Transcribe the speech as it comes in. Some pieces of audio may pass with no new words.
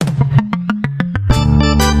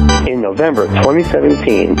November of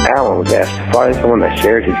 2017, Alan was asked to find someone that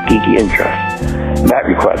shared his geeky interests. That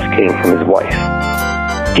request came from his wife.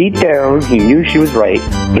 Deep down, he knew she was right,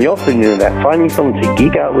 but he also knew that finding someone to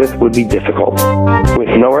geek out with would be difficult. With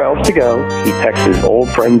nowhere else to go, he texted his old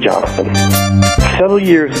friend Jonathan. Several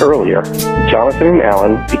years earlier, Jonathan and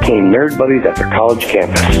Alan became nerd buddies at their college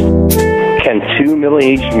campus. Can two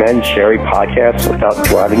middle-aged men share a podcast without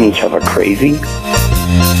driving each other crazy?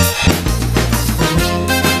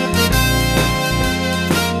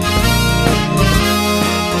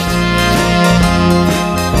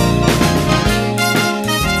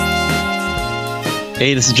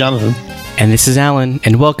 Hey, this is Jonathan. And this is Alan,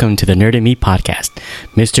 and welcome to the Nerd and Me podcast.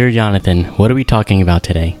 Mr. Jonathan, what are we talking about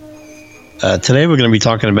today? Today we're going to be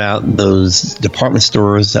talking about those department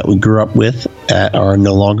stores that we grew up with that are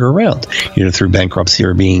no longer around, either through bankruptcy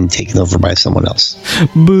or being taken over by someone else.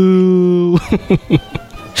 Boo!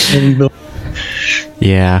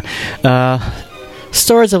 Yeah.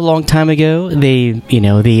 Stores of a long time ago,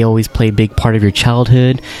 they always play a big part of your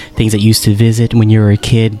childhood, things that you used to visit when you were a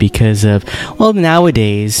kid because of, well,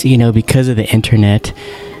 nowadays, because of the internet,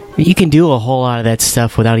 you can do a whole lot of that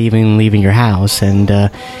stuff without even leaving your house, and,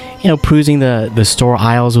 perusing the store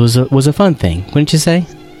aisles was a fun thing, wouldn't you say?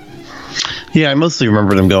 Yeah, I mostly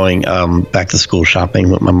remember them going back to school shopping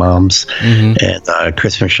with my moms and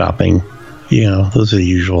Christmas shopping. Those are the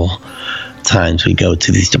usual times we go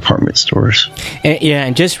to these department stores.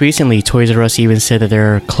 And just recently, Toys R Us even said that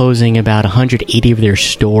they're closing about 180 of their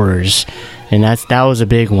stores, and that was a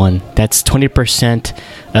big one. That's 20%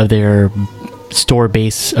 of their store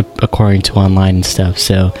base, according to online and stuff.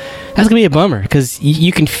 So that's gonna be a bummer because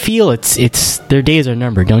you can feel it's their days are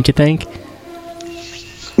numbered, don't you think?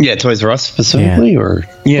 Yeah, Toys R Us specifically, or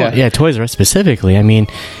Toys R Us specifically. I mean,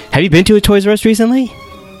 have you been to a Toys R Us recently?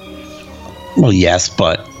 Well, yes,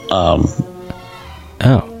 but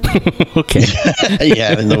Oh, okay. Yeah,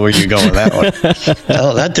 I didn't know where you're going with that one.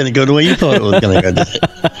 Oh, that didn't go the way you thought it was going to go, did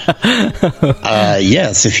it?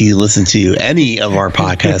 Yes, if you listen to any of our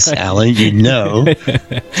podcasts, Alan, you know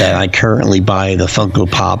that I currently buy the Funko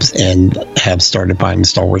Pops and have started buying the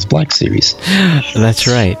Star Wars Black Series. That's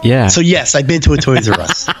right, yeah. So, yes, I've been to a Toys R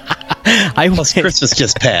Us. Plus, Christmas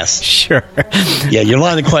just passed. Sure. Yeah, your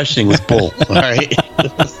line of questioning was bull, all right?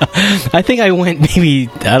 I think I went maybe,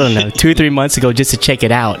 2 or 3 months ago just to check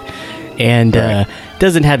it out. And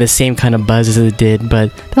doesn't have the same kind of buzz as it did,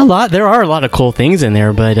 but there are a lot of cool things in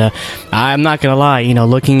there. But I'm not going to lie,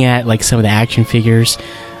 looking at like some of the action figures,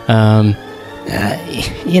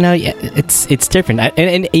 it's different.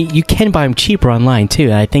 And you can buy them cheaper online,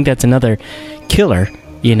 too. I think that's another killer,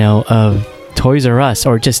 of Toys R Us,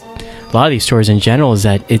 or just a lot of these stores in general, is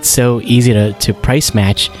that it's so easy to price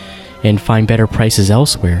match and find better prices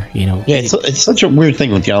elsewhere. Yeah, it's such a weird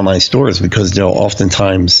thing with the online stores because they'll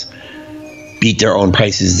oftentimes beat their own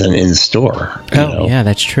prices than in store. Yeah,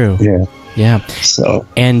 that's true. Yeah. So,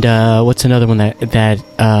 and what's another one what's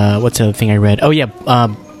the other thing I read? Oh yeah,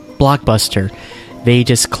 Blockbuster. They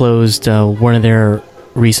just closed one of their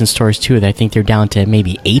recent stores too. I think they're down to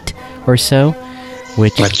maybe 8 or so.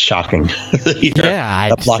 That's shocking.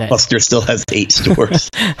 Yeah, Blockbuster still has 8 stores.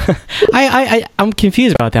 I'm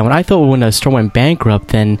confused about that one. I thought when a store went bankrupt,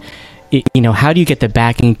 then how do you get the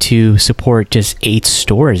backing to support just 8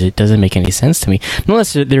 stores? It doesn't make any sense to me.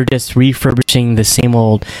 Unless they're just refurbishing the same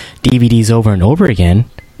old DVDs over and over again.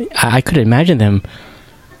 I couldn't imagine them,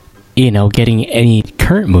 getting any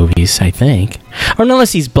current movies. I think, or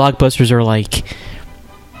unless these Blockbusters are like,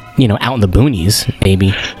 out in the boonies,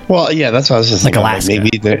 maybe. Well, yeah, that's what I was just thinking. Alaska.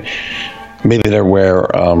 Maybe they're where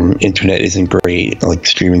internet isn't great. Like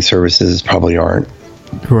streaming services probably aren't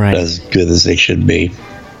as good as they should be.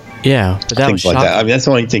 Yeah, but that was shocking. Like that. I mean, that's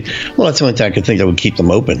the only thing. Well, that's the only thing I could think that would keep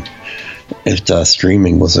them open if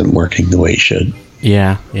streaming wasn't working the way it should.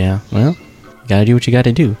 Yeah. Well, you gotta do what you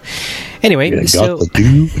gotta do. Anyway, you got to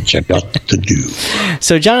do what you got to do.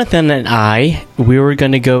 So Jonathan and we were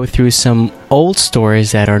going to go through some old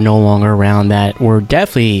stores that are no longer around that were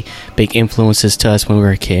definitely big influences to us when we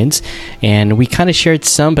were kids, and we kind of shared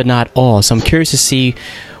some, but not all. So I'm curious to see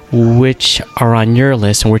which are on your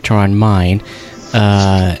list and which are on mine.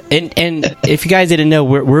 And if you guys didn't know,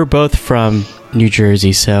 we're both from New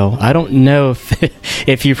Jersey, so I don't know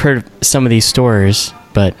if you've heard of some of these stores,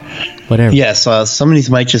 but whatever. Yes, some of these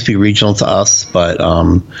might just be regional to us, but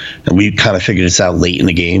we kind of figured this out late in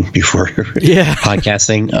the game before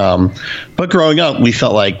podcasting. But growing up, we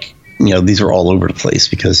felt like these were all over the place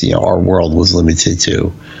because our world was limited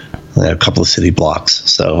to a couple of city blocks.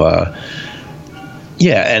 So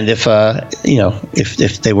and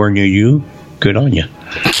if they were near you, good on you.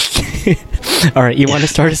 All right, you want to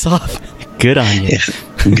start us off? Good on you.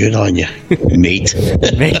 Good on you, mate.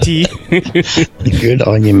 Matey. Good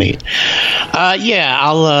on you, mate. Yeah,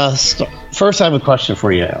 I'll first I have a question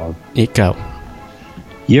for you, Alan. Go.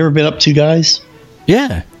 You ever been up Two Guys?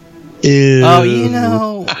 Yeah. Ew. Oh, you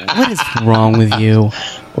know, what is wrong with you?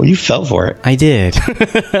 Well, you fell for it. I did.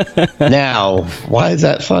 Now, why is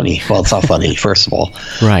that funny? Well, it's not funny, first of all.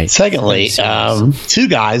 Right. Secondly, Two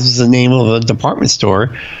Guys was the name of a department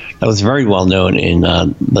store that was very well known in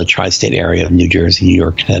the tri-state area of New Jersey, New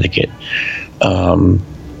York, Connecticut.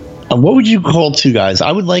 What would you call Two Guys?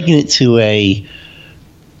 I would liken it to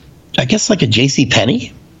I guess like a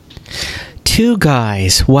JCPenney. Two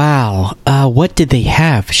Guys. Wow. What did they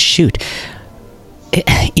have? Shoot.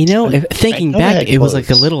 Thinking back, it was like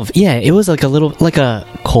a little, like a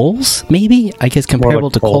Kohl's, maybe, I guess, comparable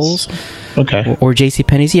to Kohl's. Okay. Or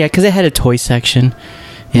JCPenney's, yeah, because it had a toy section,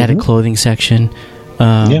 it had a clothing section.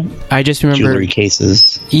 I just remember jewelry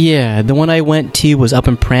cases. Yeah, the one I went to was up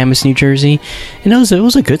in Paramus, New Jersey, and it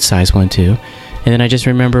was a good size one too. And then I just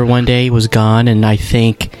remember one day it was gone, and I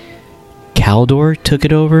think Caldor took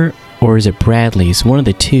it over, or is it Bradley's? One of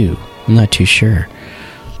the two. I'm not too sure.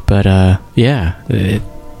 But yeah, I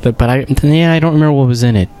don't remember what was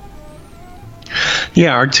in it.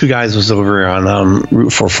 Yeah, our Two Guys was over on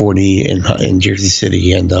Route 440 in Jersey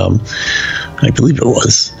City, and I believe it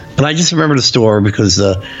was. But I just remember the store because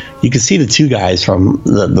you could see the Two Guys from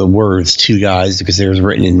the words Two Guys because they was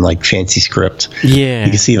written in like fancy script. Yeah,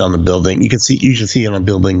 you could see it on the building. You should see it on a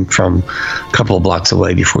building from a couple of blocks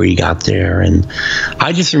away before you got there. And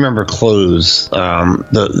I just remember clothes,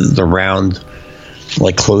 the round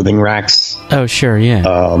like clothing racks. Oh sure,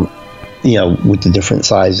 yeah. With the different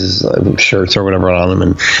sizes of shirts or whatever on them.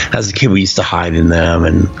 And as a kid, we used to hide in them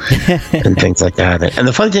and things like that. And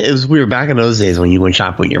the funny thing is, we were back in those days when you went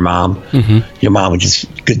shop with your mom. Mm-hmm. Your mom would just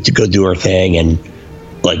go do her thing, and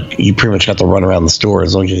like you pretty much got to run around the store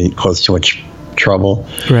as long as you didn't cause too much trouble.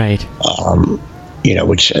 Right.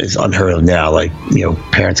 Which is unheard of now. Like,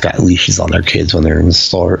 parents got leashes on their kids when they're in the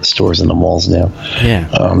stores and the malls now.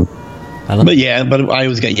 Yeah. But I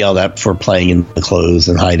always got yelled at for playing in the clothes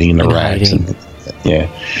and hiding in the racks. And, yeah.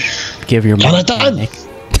 Give your mom Jonathan!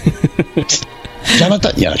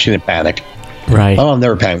 Jonathan! Yeah, she didn't panic. Right. Oh, I've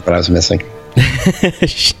never panicked when I was missing.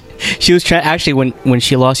 She was trying. Actually, when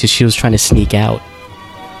she lost you, she was trying to sneak out.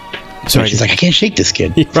 Sorry, she's like, I can't shake this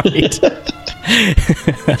kid. Right.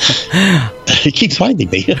 He keeps finding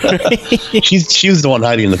me. She was the one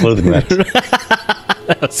hiding in the clothing racks.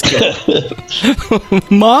 That's good.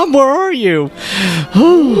 Mom, where are you?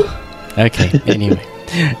 Okay. Anyway,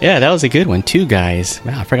 yeah, that was a good one. Two Guys.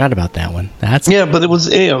 Wow, I forgot about that one. But it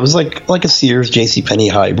was like a Sears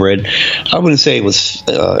JCPenney hybrid. I wouldn't say it was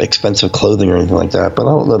expensive clothing or anything like that, but I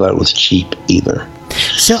don't know that it was cheap either.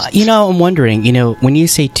 So I'm wondering, when you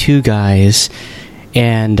say Two Guys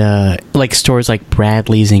and like stores like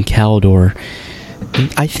Bradley's and Caldor,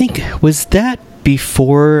 I think was that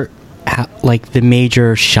before like the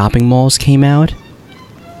major shopping malls came out?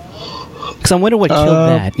 Because I wonder what killed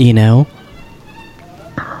that,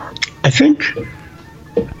 I think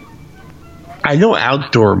I know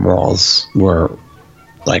outdoor malls were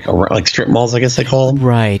like strip malls, I guess they call them.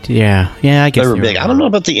 Right, yeah. I guess they were big. I don't know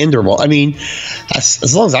about the indoor mall. I mean,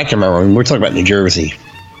 as long as I can remember, we're talking about New Jersey.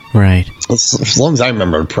 Right. As long as I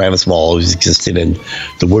remember, Paramus Mall always existed and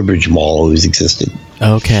the Woodbridge Mall always existed.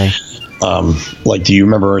 Okay. Do you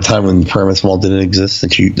remember a time when Paramus Mall didn't exist?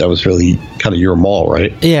 That was really kind of your mall,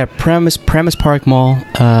 right? Yeah, Paramus Park Mall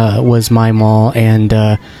was my mall, and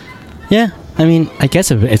I mean, I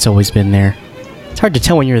guess it's always been there. It's hard to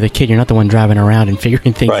tell when you're the kid. You're not the one driving around and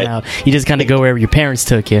figuring things out. You just kind of go wherever your parents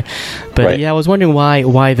took you. But yeah, I was wondering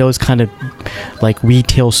why those kind of like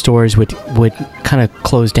retail stores would kind of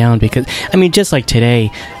close down, because I mean, just like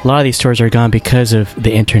today, a lot of these stores are gone because of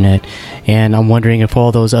the internet, and I'm wondering if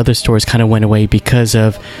all those other stores kind of went away because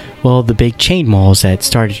of the big chain malls that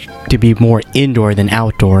started to be more indoor than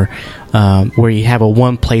outdoor, where you have a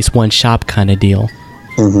one place, one shop kind of deal.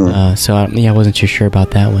 Mm-hmm. I wasn't too sure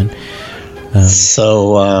about that one.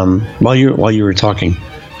 While you were talking,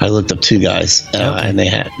 I looked up Two Guys, and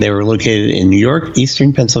they were located in New York,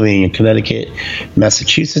 Eastern Pennsylvania, Connecticut,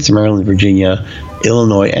 Massachusetts, Maryland, Virginia,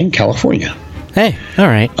 Illinois, and California. Hey, all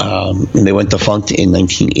right. And they went defunct in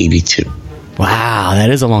 1982. Wow, that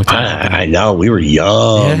is a long time. I know, we were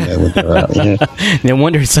young. Yeah. No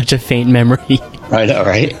wonder it's such a faint memory. I know,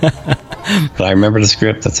 right? But I remember the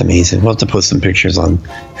script. That's amazing. We'll have to post some pictures on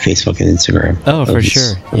Facebook and Instagram. Oh, for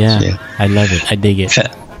sure. Yeah. I love it. I dig it.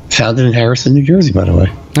 Founded in Harrison, New Jersey, by the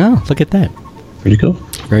way. Oh, look at that. Pretty cool.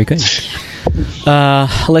 Very good.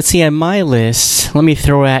 Let's see, on my list, let me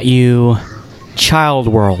throw at you Child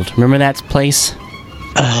World. Remember that place?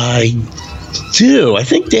 I do. I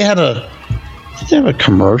think they had a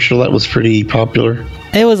commercial that was pretty popular.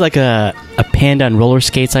 It was like a panda on roller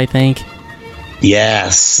skates, I think.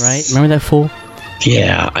 Yes. Right? Remember that fool?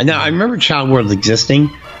 Yeah. I remember Child World existing.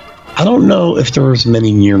 I don't know if there was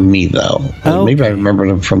many near me, though. Okay. Maybe I remember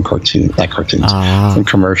them from from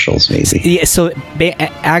commercials, maybe. Yeah, so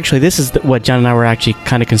actually, this is what John and I were actually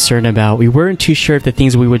kind of concerned about. We weren't too sure if the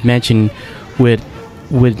things we would mention would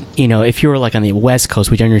if you were like on the West Coast,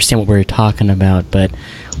 we'd understand what we were talking about, but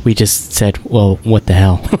we just said, well, what the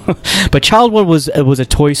hell? But Child World was a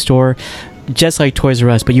toy store, just like Toys R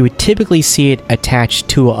Us, but you would typically see it attached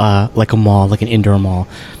to like a mall, like an indoor mall.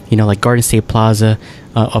 Like Garden State Plaza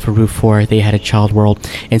off of Route 4, they had a Child World.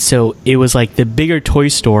 And so it was like the bigger toy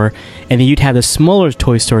store, and then you'd have the smaller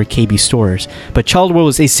toy store, KB stores. But Child World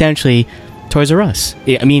was essentially Toys R Us.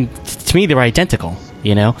 I mean, to me, they were identical,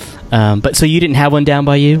 But so you didn't have one down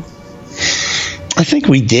by you? I think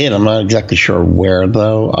we did. I'm not exactly sure where,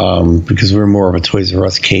 though, because we were more of a Toys R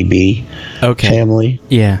Us KB family.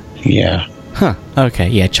 Yeah. Yeah. Huh. Okay.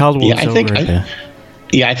 Yeah, Child World was over.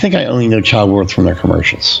 I think I only know Child World from their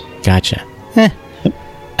commercials. Gotcha.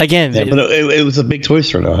 Again, but it was a big toy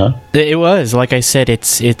store, though, huh? It was. Like I said,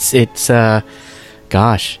 it's definitely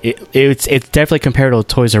comparable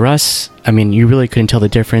to Toys R Us. I mean, you really couldn't tell the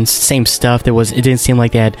difference. Same stuff. It didn't seem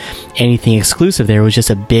like they had anything exclusive there. It was just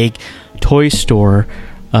a big toy store.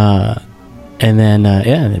 And then,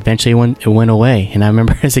 eventually it went away. And I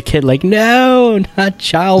remember as a kid, like, no, not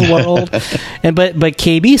Child World. But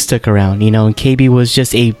KB stuck around, and KB was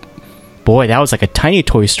just that was like a tiny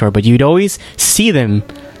toy store, but you'd always see them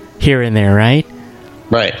here and there, right?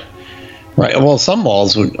 Right. Well, some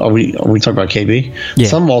malls would. Are we talking about KB? Yeah.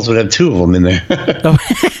 Some malls would have two of them in there. For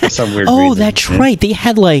some weird reason. That's right. They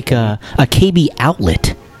had like a KB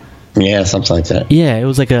outlet. Yeah, something like that. Yeah, it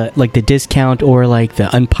was like the discount or like the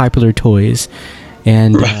unpopular toys,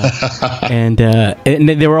 and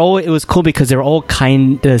they were all. It was cool because they were all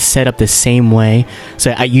kind of set up the same way.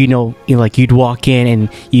 So like you'd walk in and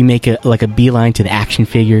you make a beeline to the action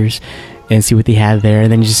figures and see what they had there, and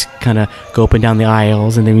then you just kind of go up and down the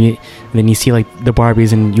aisles, and then you see like the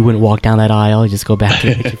Barbies, and you wouldn't walk down that aisle. You just go back to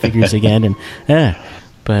the action figures again, and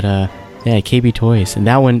yeah, KB Toys, and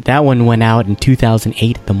that one went out in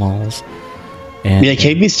 2008 at the malls. And yeah,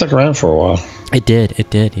 KB stuck around for a while. It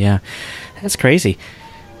did. Yeah, that's crazy.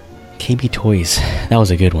 KB Toys, that was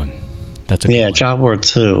a good one. That's a good one. Child World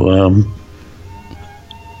too.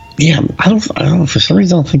 I don't. For some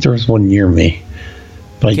reason, I don't think there was one near me,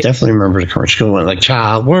 but I definitely remember the commercial going like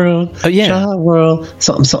Child World. Oh yeah, Child World.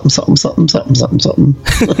 Something.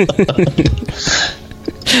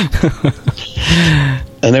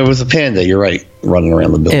 And there was a panda, you're right, running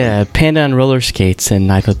around the building. Yeah, panda on roller skates,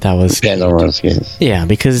 and I thought that was... Panda on roller skates. Yeah,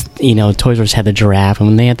 because, Toys R Us had the giraffe,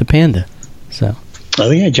 and they had the panda, so...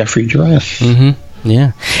 Oh, yeah, Jeffrey Giraffe. Mm-hmm,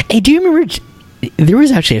 yeah. Hey, do you remember... There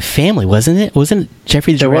was actually a family, wasn't it? Wasn't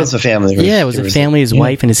Jeffrey the Giraffe? There was a family. It was a family, his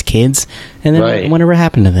wife and his kids, and then whatever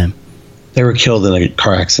happened to them? They were killed in a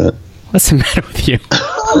car accident. What's the matter with you?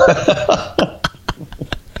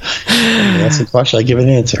 That's the question. I give an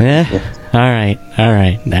answer. Yeah. All right.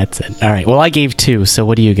 That's it. All right. Well, I gave 2. So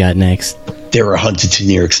what do you got next? They were hunted to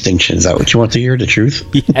near extinction. Is that what you want to hear? The truth?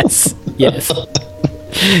 Yes.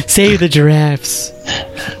 Save the giraffes.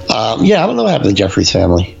 I don't know what happened to Jeffrey's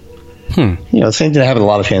family. Same thing that happened to a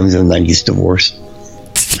lot of families in the 90s. Divorce.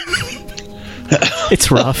 It's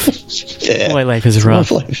rough. Yeah. Boy, life is rough.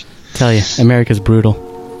 Life. Tell you, America's brutal.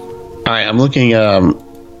 All right. I'm looking.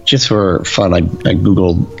 Just for fun, I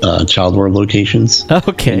googled Child World locations.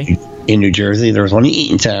 Okay. In New Jersey, there was one in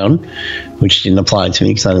Eatontown, which didn't apply to me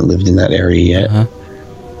because I hadn't lived in that area yet.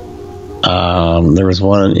 Uh-huh. There was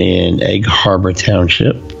one in Egg Harbor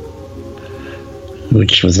Township,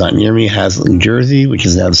 which was not near me. Hazlet, New Jersey, which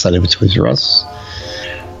is now the site of a Toys R Us.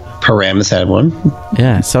 Paramus had one.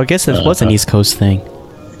 Yeah, so I guess it was an East Coast thing.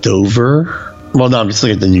 Dover. Well, no, I'm just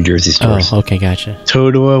looking at the New Jersey stores. Oh, okay, gotcha.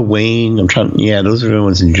 Totowa, Wayne. Those are the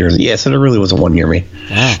ones in New Jersey. Yeah, so there really wasn't one near me.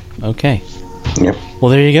 Wow. Okay. Yep.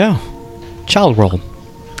 Well, there you go. Child World.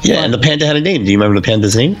 Yeah, and the panda had a name. Do you remember the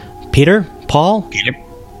panda's name? Peter? Paul? Peter.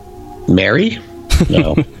 Mary?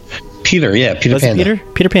 No. Peter. Yeah, Peter was Panda.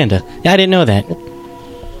 It Peter Panda. Yeah, I didn't know that.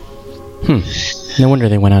 No wonder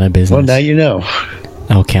they went out of business. Well, now you know.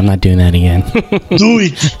 Okay, I'm not doing that again. Do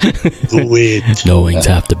it. Knowing's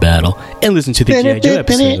half the battle. And listen to the G.I. Joe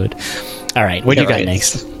episode. All right, what do you got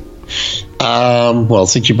next? Well,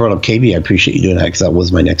 since you brought up KB, I appreciate you doing that because that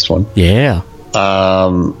was my next one. Yeah.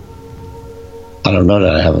 I don't know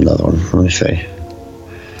that I have another one. Let me see.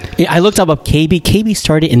 Yeah, I looked up KB. KB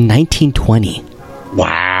started in 1920.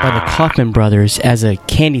 Wow. by the Kaufman Brothers as a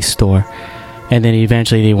candy store. And then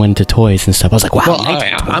eventually they went to toys and stuff. I was like, wow. Well,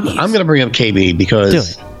 I'm going to bring up KB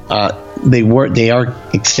because they are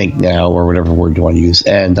extinct now, or whatever word you want to use.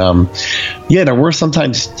 And there were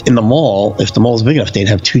sometimes in the mall, if the mall's big enough, they'd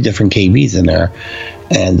have 2 different KBs in there.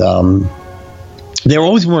 And they were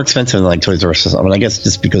always more expensive than like Toys R Us. I mean, I guess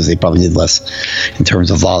just because they probably did less in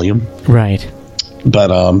terms of volume. Right. But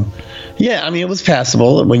I mean, it was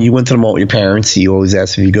passable. When you went to the mall with your parents, you always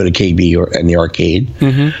asked if you go to KB or in the arcade.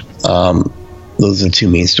 Mm-hmm. Those are the 2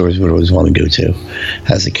 main stores we would always want to go to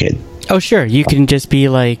as a kid. Oh, sure. You can just be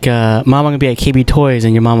like, Mom, I'm going to be at KB Toys,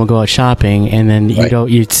 and your mom will go out shopping, and then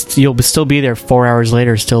you'll still be there 4 hours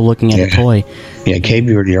later still looking at a toy. Yeah, KB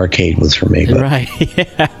or the arcade was for me. But, right.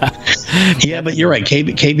 Yeah, but you're right.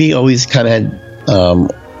 KB always kind of had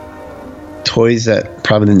toys that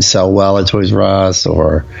probably didn't sell well at Toys R Us,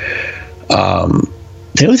 or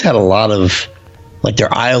they always had a lot of, like,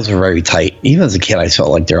 their aisles were very tight. Even as a kid, I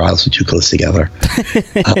felt like their aisles were too close together.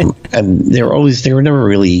 And they were never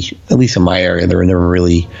really, at least in my area, they were never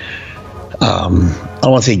really, I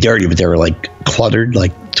don't want to say dirty, but they were like cluttered.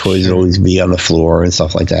 Like toys would always be on the floor and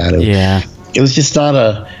stuff like that. It was just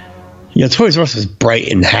not Toys R Us was bright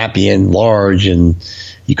and happy and large, and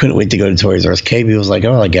you couldn't wait to go to Toys R Us. KB was like,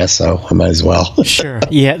 oh, I guess so. I might as well. Sure.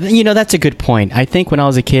 Yeah. That's a good point. I think when I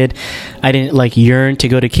was a kid, I didn't yearn to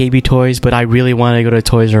go to KB Toys, but I really wanted to go to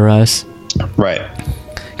Toys R Us. Right.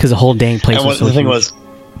 Because the whole dang place was so the thing huge. was,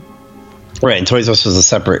 right, and Toys R Us was a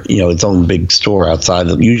separate, its own big store outside,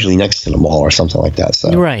 usually next to the mall or something like that.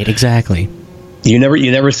 So. Right. Exactly. You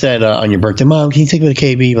never said on your birthday, Mom, can you take me to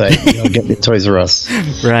KB? Like, get me to Toys R Us.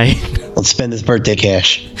 Right. Let's spend this birthday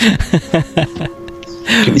cash.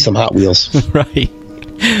 Give me some Hot Wheels. Right.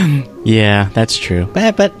 Yeah, that's true.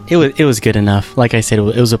 But it was good enough. Like I said,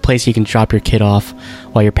 it was a place you can drop your kid off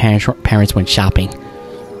while your parents went shopping.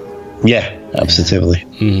 Yeah, absolutely.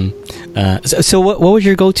 Mm-hmm. So what was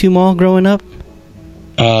your go-to mall growing up?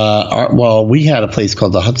 We had a place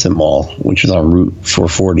called the Hudson Mall, which was on Route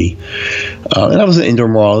 440. And that was an indoor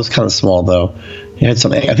mall. It was kind of small, though. It had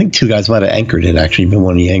some, I think 2 guys might have anchored it, actually, been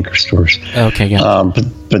one of the anchor stores. Okay, yeah.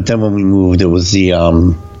 But then when we moved, it was the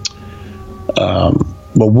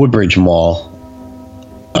Woodbridge Mall.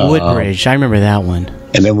 Woodbridge, I remember that one.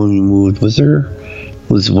 And then when we moved, was the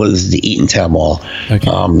Eatontown Mall.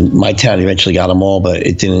 Okay. My town eventually got a mall, but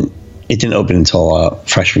it didn't open until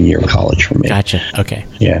freshman year of college for me. Gotcha. Okay.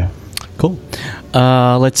 Yeah. Cool.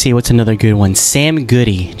 Let's see. What's another good one? Sam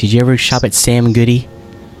Goody. Did you ever shop at Sam Goody?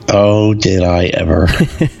 Oh, did I ever?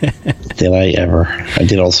 Did I ever? I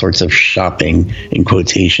did all sorts of shopping, in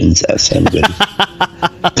quotations, at Sam Goody.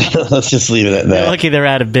 Let's just leave it at that. Lucky they're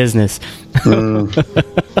out of business. I don't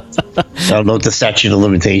know what the statute of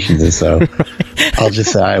limitations is, so I'll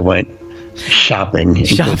just say I went shopping.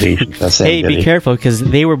 Hey, be careful, because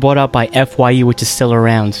they were bought out by FYE, which is still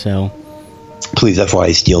around, so... Please,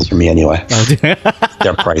 FYE steals from me anyway.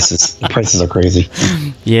 Their prices. The prices are crazy.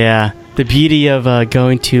 Yeah. The beauty of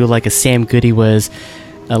going to a Sam Goody was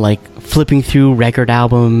flipping through record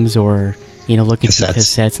albums or looking through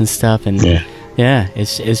cassettes and stuff, and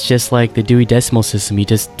it's just like the Dewey Decimal System. You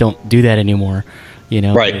just don't do that anymore.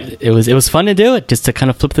 Right. It was fun to do it, just to kind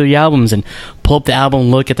of flip through the albums and pull up the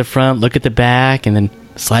album, look at the front, look at the back, and then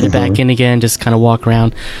slide it back in again. Just kind of walk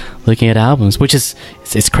around looking at albums, which is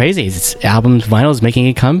it's crazy. It's albums, vinyl's making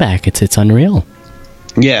a comeback. It's unreal.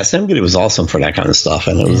 Yeah, Sam Goody was awesome for that kind of stuff,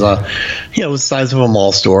 and it was it was the size of a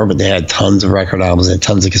mall store, but they had tons of record albums and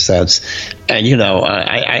tons of cassettes, and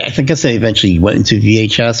I think they eventually went into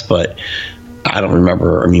VHS, but I don't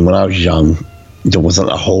remember. I mean, when I was young, there wasn't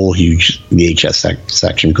a whole huge VHS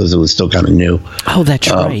section because it was still kind of new. Oh,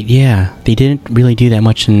 that's right. Yeah, they didn't really do that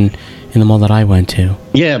much in the mall that I went to.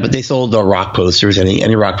 Yeah, but they sold rock posters.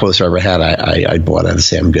 Any rock poster I ever had, I bought out of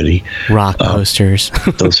Sam Goody. Rock posters.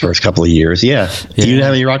 Those first couple of years, yeah. Did you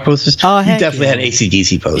have any rock posters? Oh, you definitely had an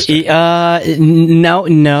AC/DC poster.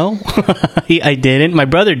 No, I didn't. My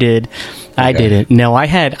brother did. Okay. I didn't. No, I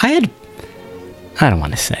had. I don't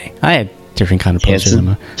want to say. I had different kind of posters.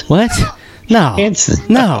 What? No.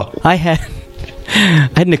 Hanson. No, I had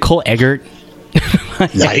Nicole Eggert.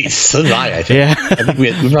 Nice. So did I think. Yeah. I think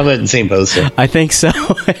we probably had the same poster. I think so.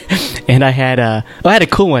 And I had a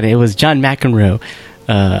cool one. It was John McEnroe,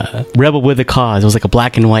 Rebel with a Cause. It was like a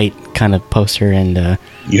black and white kind of poster. And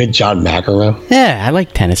you had John McEnroe? Yeah, I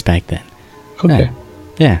liked tennis back then. Okay.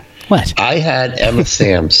 Yeah. What? I had Emma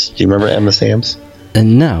Sams. Do you remember Emma Sams?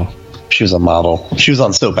 No. She was a model. She was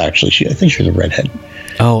on Soap, actually. I think she was a redhead.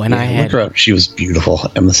 Oh, and I had... Look her up. She was beautiful.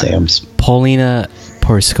 Emma Sams. Paulina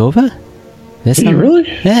Poroskova? Did you really?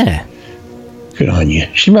 Yeah. Good on you.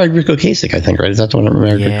 She married Rico Kasich, I think, right? Is that the one that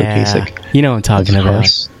married Rico Kasich? You know what I'm talking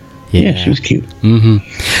about. Yeah, she was cute.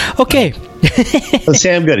 Mm-hmm. Okay. So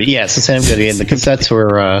Sam Goody. Yeah, so Sam Goody. And the cassettes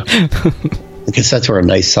were a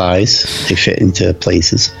nice size. They fit into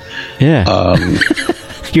places. Yeah.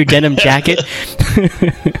 Your denim jacket.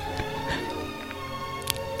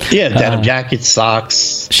 Yeah, denim jackets,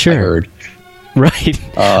 socks. Sure. I heard. Right.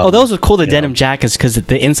 Those were cool, the denim jackets, because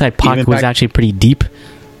the inside pocket was actually pretty deep,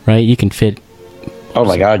 right? You can fit. Oh,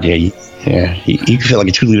 my God, yeah. You can fit like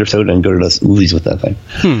a 2-liter soda and go to the movies with that thing.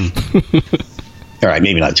 All right,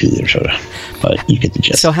 maybe not 2-liter soda, but you get the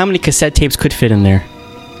gist. So how many cassette tapes could fit in there,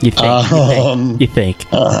 you think? You think?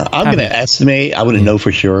 I'm going to estimate. I wouldn't know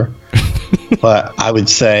for sure. But I would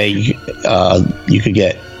say you could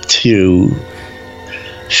get 2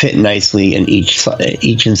 fit nicely in each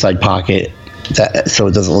inside pocket, so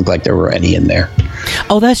it doesn't look like there were any in there.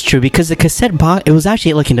 Oh, that's true, because the cassette box, it was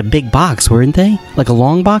actually like in a big box, weren't they? Like a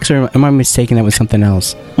long box, or am I mistaken? That was something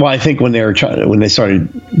else. Well, I think when they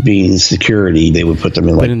started being security, they would put them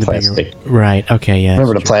in like plastic. Right. Okay. Yeah.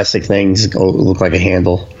 Remember the plastic things look like a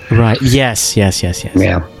handle? Right. Yes. Yeah.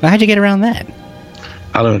 How'd you get around that?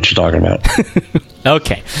 I don't know what you're talking about.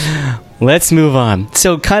 Okay, let's move on.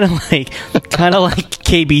 So kind of like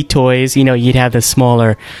KB Toys, you'd have the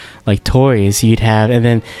smaller like toys you'd have,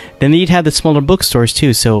 and then you'd have the smaller bookstores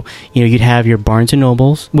too. So you'd have your Barnes and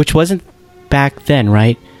Nobles, which wasn't back then,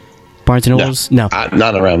 right? Barnes and Nobles, no,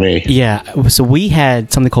 not around me. Yeah, so we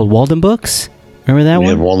had something called Walden Books. Remember that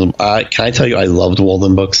one? Walden. Can I tell you, I loved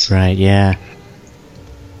Walden Books. Right. Yeah.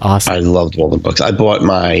 Awesome. I loved Walden Books. I bought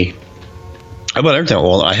everything.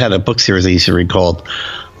 Well, I had a book series I used to read called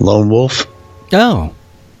Lone Wolf. Oh.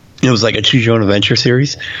 It was like a Choose Your Own Adventure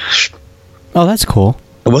series. Oh, that's cool.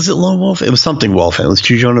 Was it Lone Wolf? It was something Wolf. It was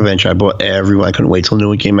Choose Your Own Adventure. I bought everyone. I couldn't wait till new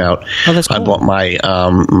one came out. Oh, that's cool. I bought my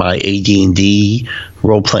my AD&D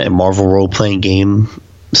Marvel role playing game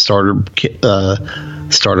starter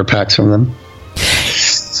packs from them.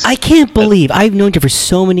 I can't believe I've known you for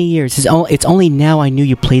so many years. It's only now I knew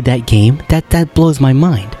you played that game. That blows my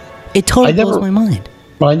mind. It totally blows my mind.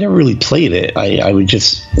 Well, I never really played it. I would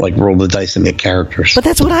just like roll the dice and make characters. But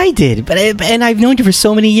that's what I did. And I've known you for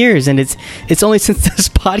so many years, and it's only since this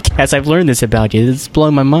podcast I've learned this about you. It's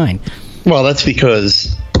blowing my mind. Well, that's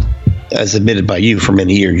because, as admitted by you, for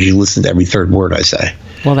many years you listened to every third word I say.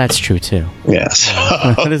 Well, that's true too. Yes.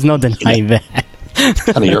 There's no denying that.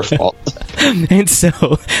 Kind of your fault. And so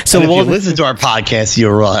if you listen to our podcast,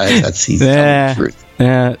 you'll realize that's the truth.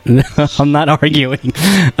 I'm not arguing.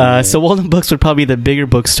 So Walden Books would probably be the bigger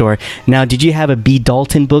bookstore. Now, did you have a B.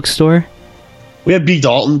 Dalton bookstore? We had B.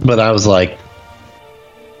 Dalton, but I was like,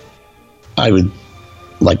 I would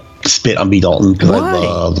like spit on B. Dalton because I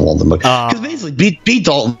loved Walden Books. Because basically, B.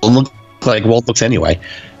 Dalton looked like Walden Books anyway.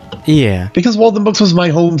 Yeah. Because Walden Books was my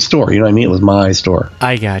home store. You know what I mean? It was my store.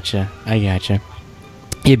 I gotcha.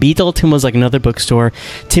 Yeah, B. Dalton was like another bookstore.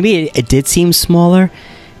 To me, it did seem smaller.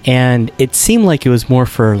 And it seemed like it was more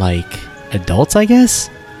for like adults, I guess.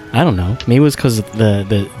 I don't know. Maybe it was because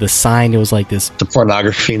the sign. It was like this. The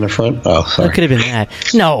pornography in the front. Oh, sorry. It could have been that.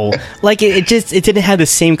 No, like it didn't have the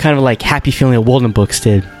same kind of like happy feeling that Walden Books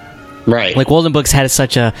did. Right. Like Walden Books had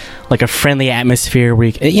such a friendly atmosphere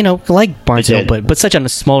where like Barnes and Noble, but such on a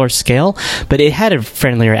smaller scale. But it had a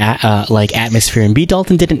friendlier like atmosphere, and B.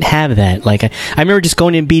 Dalton didn't have that. Like I remember just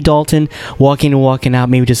going in B. Dalton, walking out,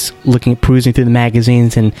 maybe just perusing through the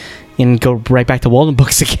magazines, and go right back to Walden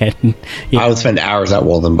Books again. I would spend hours at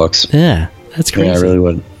Walden Books. Yeah, that's crazy. Yeah, I really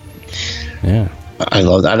would. Yeah, I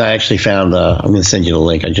love that. And I actually found. I'm going to send you the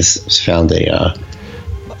link. I just found a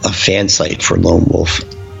fan site for Lone Wolf.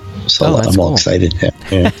 So I'm all excited.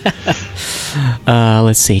 Yeah.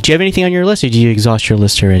 Let's see. Do you have anything on your list, or did you exhaust your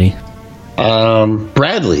list already?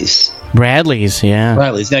 Bradley's, yeah.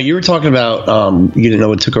 Bradley's. Now, you were talking about you didn't know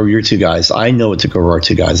what took over your two guys. I know what took over our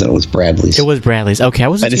two guys, and it was Bradley's. It was Bradley's. Okay, I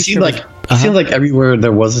wasn't. And it seemed like everywhere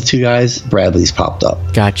there was the two guys, Bradley's popped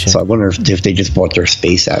up. Gotcha. So I wonder if they just bought their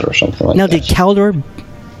space out or something like that. Now, did Caldor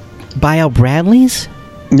buy out Bradley's?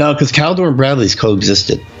 No, because Caldor and Bradley's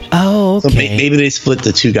coexisted. Oh, okay. So maybe they split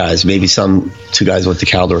the two guys. Maybe some two guys went to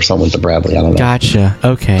Caldor or some went to Bradley. I don't know. Gotcha.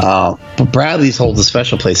 Okay. But Bradley's holds a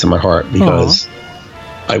special place in my heart because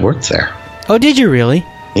I worked there. Oh, did you really?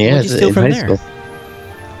 Yeah. What did you steal from there? School.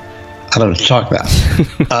 I don't know what to talk about.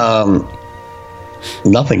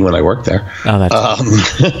 Nothing when I worked there. Oh, that's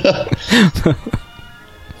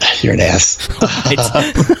you're an ass.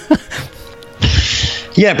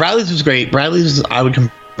 Yeah, Bradley's was great. Bradley's, I would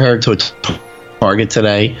compare it to a Target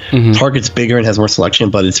today. Mm-hmm. Target's bigger and has more selection,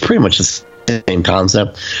 but it's pretty much the same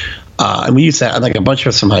concept. And we used to have, like, a bunch of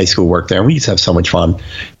us from high school worked there, and we used to have so much fun.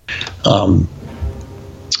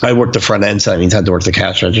 I worked the front end, so that means I had to work the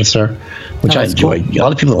cash register, which I enjoyed. Cool. A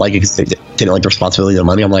lot of people didn't like it because they didn't like the responsibility of the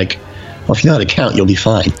money. I'm like, well, if you know how to count, you'll be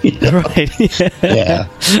fine. Right. Yeah.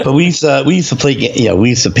 But we used to play. We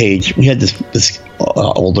used to page. We had this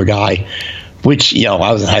older guy, which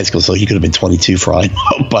I was in high school, so he could have been 22 for all I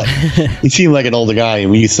know. But he seemed like an older guy,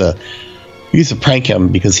 and we used to prank him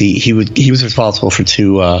because he was responsible for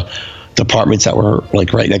two departments that were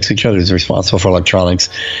like right next to each other. He was responsible for electronics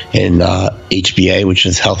and HBA, which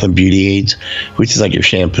is health and beauty aids, which is like your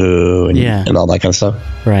shampoo and all that kind of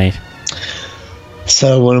stuff. Right.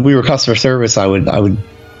 So when we were customer service, I would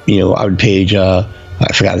page. I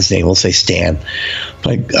forgot his name. We'll say Stan.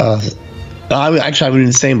 Like, I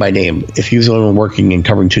wouldn't say him by name. If he was the only one working and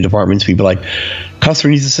covering two departments, we'd be like,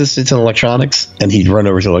 customer needs assistance in electronics, and he'd run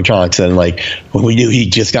over to electronics. And like when we knew he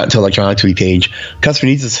just got into electronics, we'd page,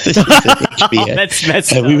 customer needs assistance in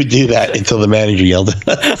HBA. And we would do that until the manager yelled at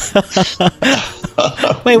us.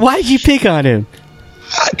 Wait, why did you pick on him?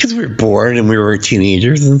 Because we were bored and we were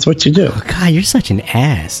teenagers, and that's what you do. Oh, God, you're such an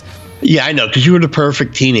ass. Yeah, I know, because you were the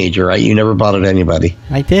perfect teenager, right? You never bothered anybody.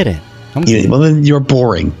 I didn't. Well, then you're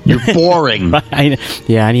boring. You're boring. I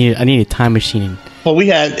need a time machine. Well,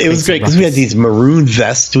 it was great because we had these maroon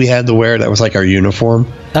vests we had to wear that was like our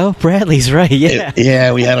uniform. Oh, Bradley's right.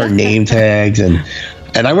 Yeah. We had our name tags and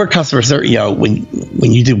I worked customer service.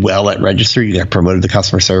 When you did well at register, you get promoted to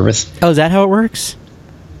customer service. Oh, is that how it works?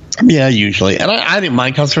 Yeah, usually. And I didn't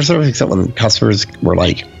mind customer service except when customers were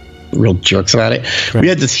like real jerks about it. Right. We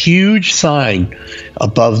had this huge sign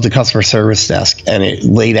above the customer service desk, and it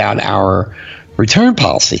laid out our return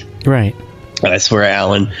policy. Right. And I swear,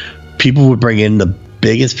 Alan, people would bring in the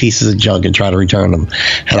biggest pieces of junk and try to return them,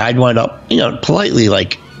 and I'd wind up, politely,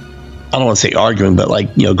 like, I don't want to say arguing, but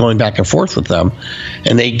like, going back and forth with them,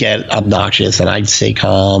 and they'd get obnoxious, and I'd stay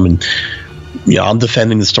calm, and I'm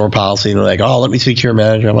defending the store policy, and they're like, "Oh, let me speak to your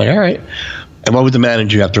manager." I'm like, "All right." And what would the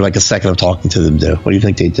manager, after like a second of talking to them, do? What do you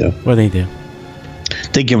think they'd do? What do they do?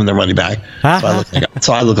 They give them their money back.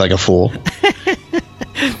 So I look like a fool.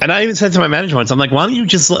 And I even said to my manager once, I'm like, why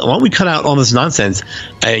don't we cut out all this nonsense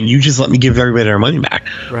and you just let me give everybody their money back?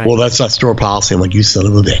 Right. Well, that's not store policy. I'm like, you son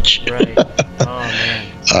of a bitch. Right.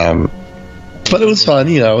 Oh, man. But it was fun.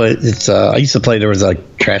 I used to play. There was a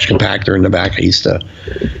trash compactor in the back. I used to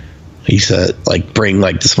like bring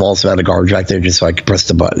like the smallest amount of garbage back there just so I could press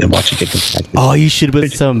the button and watch it get compacted. Oh, you should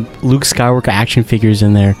put some Luke Skywalker action figures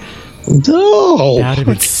in there. No, that would have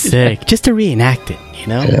been sick. Just to reenact it,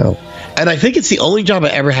 Yeah. And I think it's the only job I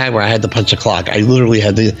ever had where I had to punch a clock. I literally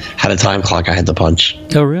had a time clock I had to punch.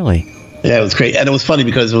 Oh, really? Yeah, it was great, and it was funny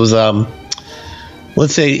because it was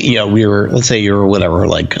let's say you were whatever,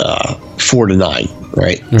 like 4 to 9,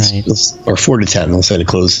 right? Or 4 to 10. Let's say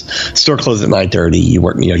the store closed at 9:30. You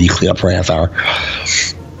work, you clean up for a half hour.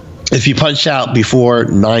 If you punched out before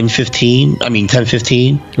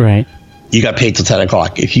 10:15, right, you got paid till 10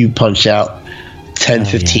 o'clock. If you punched out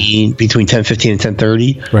 10:15, between 10:15 and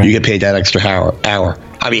 10:30, right, you get paid that extra half hour.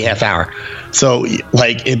 So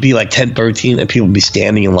like it'd be like 10:13 and people would be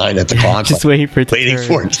standing in line at the clock, just waiting for it,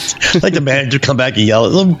 like the manager come back and yell,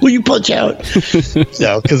 "Will you punch out?"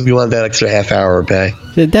 Because we wanted that extra half hour of pay.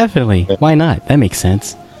 Yeah, definitely. Why not? That makes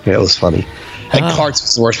sense. Yeah, it was funny. And carts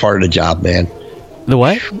was the worst part of the job, man. The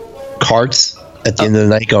what? Carts at the end of the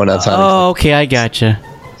night going outside. Oh, okay, I gotcha.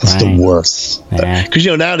 That's the worst. Because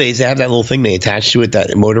nowadays they have that little thing they attach to it that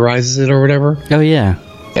motorizes it or whatever. Oh yeah.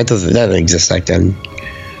 That didn't exist back then.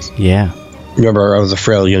 Yeah. Remember, I was a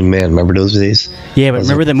frail young man. Remember those days? Yeah, but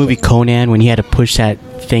remember the movie Conan when he had to push that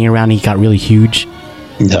thing around and he got really huge?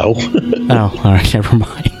 No. Oh, all right, never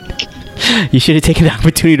mind. You should have taken the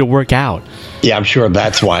opportunity to work out. Yeah, I'm sure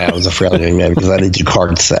that's why I was a frail young man, because I didn't do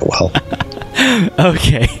cards that well.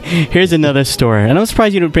 Okay, here's another story, and I'm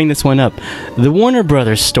surprised you didn't bring this one up. The Warner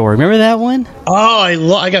Brothers store. Remember that one?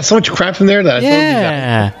 Oh, I got so much crap from there that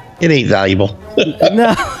I thought it ain't valuable.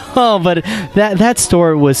 No, but that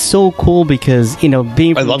store was so cool because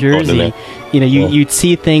being from Jersey, you'd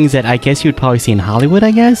see things that I guess you'd probably see in Hollywood.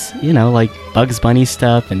 I guess like Bugs Bunny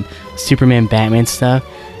stuff and Superman, Batman stuff.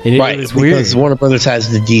 It was weird because Warner Brothers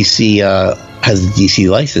has the DC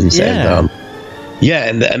license. Yeah.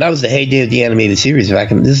 And that was the heyday of the animated series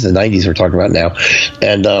back in, this is the 90s we're talking about now.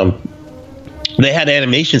 And they had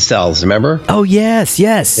animation styles, remember? Oh, yes.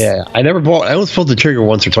 Yeah, I almost pulled the trigger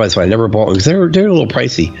once or twice, but I never bought them because they're a little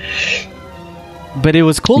pricey. But it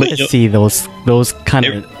was cool to see those kind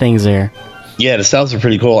of things there. Yeah, the styles are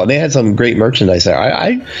pretty cool. And they had some great merchandise there.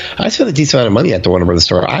 I spent a decent amount of money at the Warner Brothers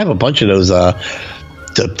store. I have a bunch of those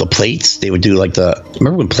the plates. They would do like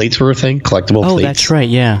remember when plates were a thing? Collectible plates. Oh, that's right.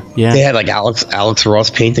 Yeah. Yeah. They had like Alex Ross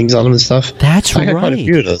paintings on them and stuff. That's right. I got quite a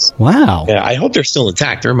few of those. Wow. Yeah, I hope they're still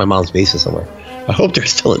intact. They're in my mom's basement somewhere. I hope they're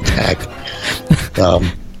still intact.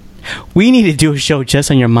 We need to do a show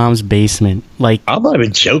just on your mom's basement. Like, I'm not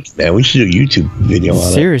even joking, man. We should do a YouTube video on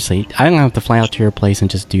it. Seriously, I'm gonna have to fly out to your place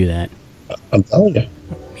and just do that. I'm telling you.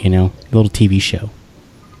 You know, a little TV show.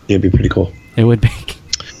 It'd be pretty cool. It would be.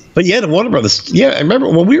 But yeah, the Warner Brothers. Yeah, I remember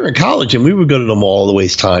when we were in college and we would go to the mall all the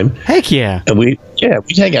waste time. Heck yeah. And we'd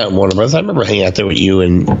hang out in Warner Brothers. I remember hanging out there with you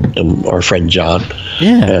and our friend John.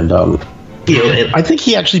 Yeah. And I think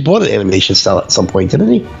he actually bought an animation style at some point,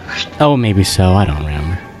 didn't he? Oh, maybe so. I don't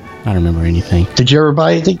remember. I don't remember anything. Did you ever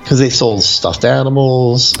buy anything? Because they sold stuffed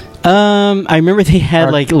animals. I remember they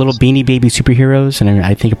had like little Beanie Baby superheroes, and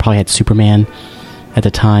I think it probably had Superman at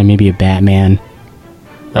the time, maybe a Batman.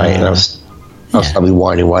 Right, and I was probably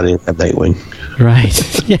whining why they didn't have Nightwing.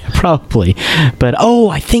 Right, yeah, probably. But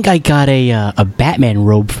I think I got a Batman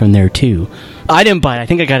robe from there too. I didn't buy it. I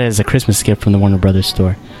think I got it as a Christmas gift from the Warner Brothers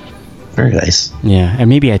store. Very nice. Yeah, and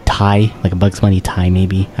maybe a tie, like a Bugs Bunny tie,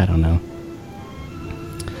 maybe. I don't know.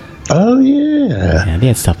 Oh, yeah. Yeah, they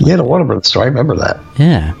had stuff like the Warner Brothers store. I remember that.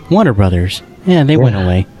 Yeah, Warner Brothers. Yeah, they went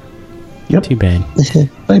away. Yep. Too bad.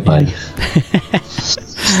 Bye-bye.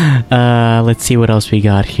 Let's see what else we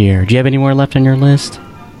got here. Do you have any more left on your list?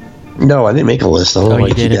 No, I didn't make a list. I don't know why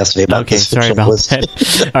you keep asking me about Okay, sorry about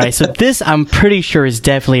that. All right, so this, I'm pretty sure, is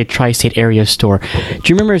definitely a tri-state area store. Do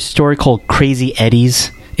you remember a store called Crazy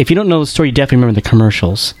Eddie's? If you don't know the store, you definitely remember the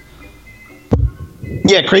commercials.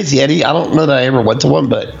 Yeah, Crazy Eddie. I don't know that I ever went to one,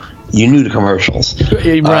 but you knew the commercials.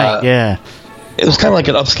 Right, yeah. It was kind of like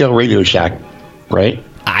an upscale Radio Shack, right?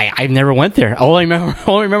 I never went there. I only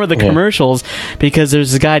remember the commercials because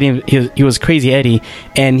there's a guy named, he was Crazy Eddie,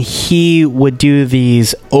 and he would do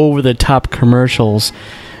these over-the-top commercials,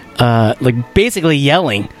 like basically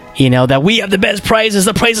yelling, that we have the best prices,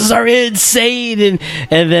 the prices are insane,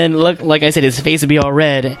 and then look, like I said, his face would be all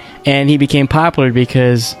red, and he became popular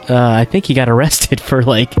because I think he got arrested for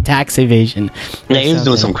like tax evasion. Yeah, he was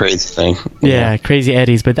doing some crazy thing. Yeah, Crazy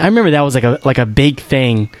Eddie's, but I remember that was like a big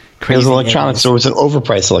thing. It was an electronics store. It was an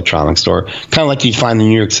overpriced electronics store, kind of like you find in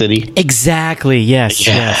New York City. Exactly. Yes.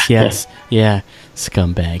 Yeah.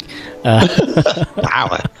 Scumbag.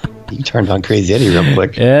 Wow. You turned on Crazy Eddie real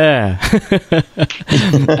quick. Yeah.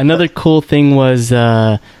 Another cool thing was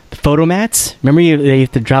photomats. Remember they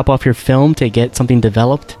have to drop off your film to get something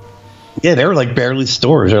developed? Yeah, they were like barely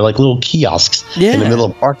stores. They're like little kiosks in the middle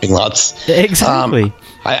of parking lots. Exactly.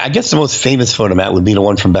 I guess the most famous photomat would be the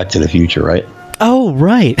one from Back to the Future, right? Oh,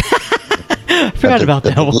 right. Forgot about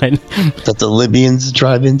that one. That the Libyans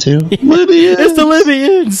drive into. Libyans! It's the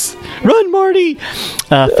Libyans! Run, Marty!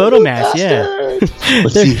 Photomats, yeah.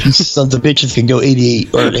 Let's see if you sons of bitches can go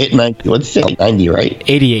 88 or hit 90. What's it? 90, right?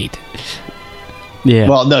 88. Yeah.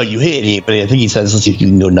 Well, no, you hit 88, but I think he says let's see if you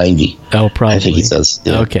can go 90. Oh, probably. I think he says.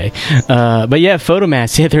 Yeah. Okay. But yeah,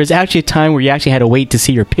 photomats. Yeah, there's actually a time where you actually had to wait to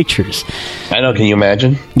see your pictures. I know. Can you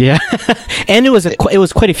imagine? Yeah. And it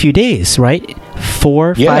was quite a few days, right?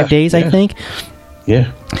 5 days, I think.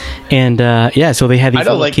 Yeah. And so they had these. I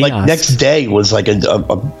know, like next day was like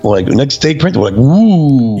like next day print. We're like,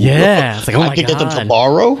 ooh. Yeah. It's like, oh my God. I could get them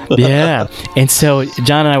tomorrow. Yeah. And so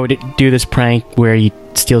John and I would do this prank where you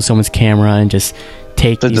steal someone's camera and just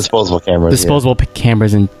take the disposable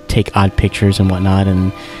cameras and take odd pictures and whatnot,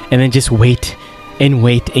 and then just wait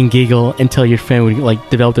and giggle until your friend would like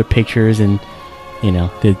develop their pictures and.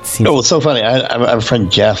 It seems. Oh, it's so funny. I have a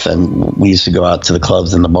friend Jeff, and we used to go out to the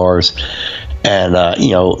clubs and the bars, and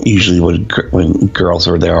usually when girls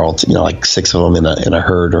were there, all like 6 of them in a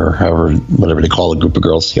herd or whatever they call a group of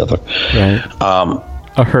girls together. Right.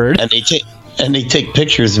 A herd. And they take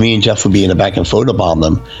pictures. Me and Jeff would be in the back and photobomb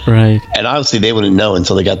them. Right. And obviously they wouldn't know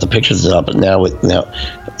until they got the pictures up. But now when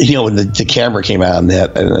the camera came out and they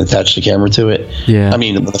attached the camera to it. Yeah. I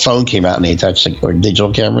mean, when the phone came out and they attached or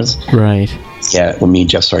digital cameras. Right. Yeah. When me and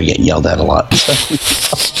Jeff started getting yelled at a lot,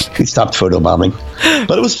 we stopped photobombing.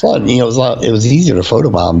 But it was fun. It was easier to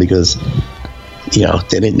photobomb because. They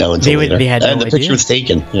didn't know until later. They had no idea. Picture was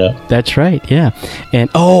taken. Yeah, that's right. Yeah, and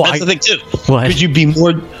that's the thing too. What? Because you'd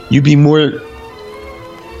be more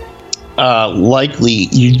likely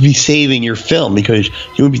you'd be saving your film because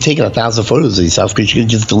you would be taking 1,000 photos of yourself because you could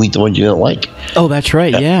just delete the ones you didn't like. Oh, that's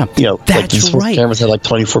right. Yeah, that's right. Cameras had like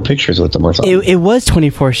 24 pictures with them or something. It was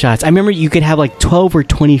 24 shots. I remember you could have like 12 or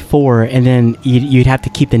 24, and then you'd have to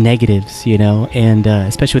keep the negatives, and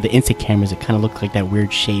especially with the instant cameras, it kind of looked like that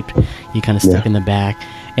weird shape you kind of stuck in the back.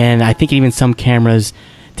 And I think even some cameras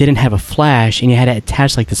didn't have a flash, and you had to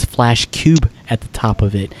attach like this flash cube at the top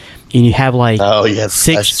of it, and you have like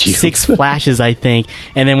six flashes, I think.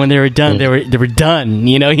 And then when they were done, they were done.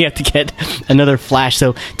 You have to get another flash.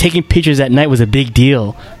 So taking pictures at night was a big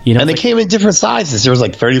deal. And they came in different sizes. There was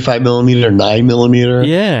like 35 millimeter, 9 millimeter.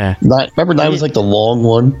 Yeah. Remember 9 was like the long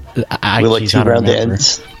one with like 2 rounded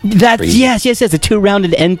ends. Yes, the 2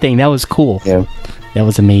 rounded end thing. That was cool. Yeah, that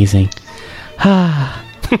was amazing.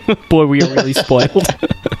 Boy, we are really spoiled.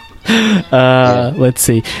 Let's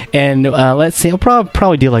see. And let's see. I'll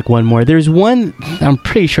probably do like one more. There's one. I'm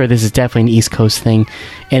pretty sure this is definitely an East Coast thing,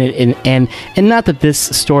 and not that this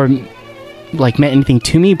store like meant anything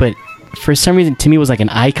to me, but for some reason to me it was like an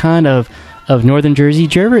icon of Northern Jersey.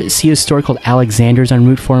 Did you ever see a store called Alexander's on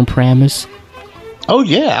Route 4 in Paramus? Oh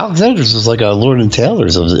yeah, Alexander's was like a Lord and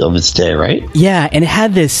Taylor's of its day, right? Yeah, and it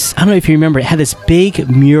had this. I don't know if you remember. It had this big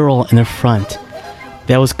mural in the front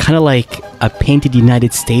that was kind of like a painted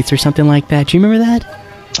United States or something like that. Do you remember that?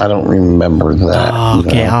 I don't remember that. Oh,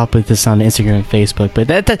 okay. I'll put this on Instagram and Facebook. But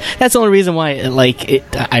that's the only reason why,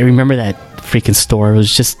 I remember that freaking store. It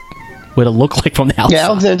was just what it looked like from the outside. Yeah,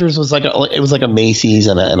 Alexander's was like a Macy's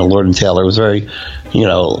and a Lord and Taylor. It was very,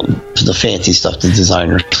 the fancy stuff, the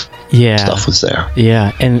designer stuff was there.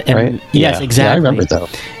 Yeah, and right? yes, exactly. Yeah, I remember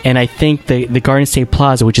that. And I think the Garden State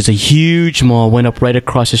Plaza, which is a huge mall, went up right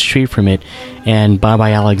across the street from it, and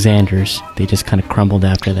bye-bye Alexander's. They just kind of crumbled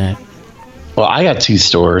after that. Well, I got 2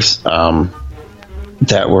 stores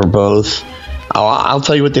that were both. I'll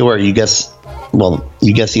tell you what they were. You guess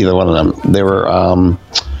either one of them. They were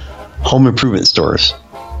home improvement stores.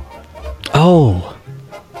 Oh.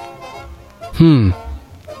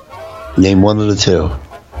 Name one of the 2.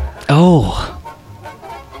 Oh.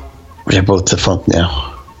 They're both defunct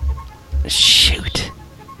now. Shoot.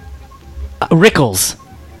 Rickles.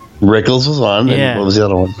 Rickles was one. Yeah. And what was the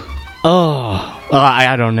other one? Oh,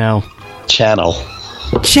 I don't know. Channel.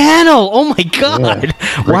 Oh my God.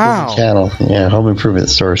 Yeah. Wow. Channel. Yeah, home improvement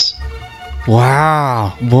stores.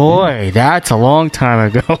 Wow. Boy, that's a long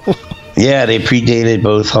time ago. Yeah, they predated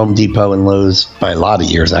both Home Depot and Lowe's by a lot of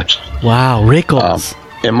years, actually. Wow, Rickles.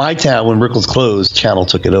 In my town, when Rickles closed, Channel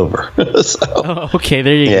took it over. Okay,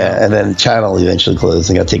 there you go. Yeah, and then Channel eventually closed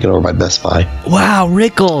and got taken over by Best Buy. Wow,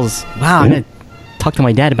 Rickles. Wow, I'm going to talk to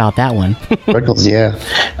my dad about that one. Rickles, yeah.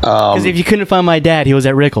 Because if you couldn't find my dad, he was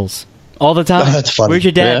at Rickles all the time. That's funny. Where's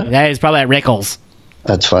your dad? Yeah. That is probably at Rickles.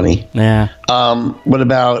 That's funny. Yeah. What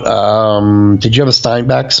about, did you have a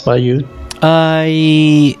Steinbach's by you?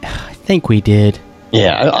 I think we did.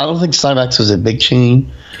 Yeah, I don't think Steinbach's was a big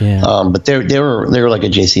chain. Yeah. But they were like a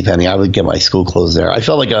JCPenney. I would get my school clothes there. I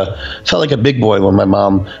felt like a big boy when I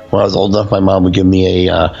was old enough. My mom would give me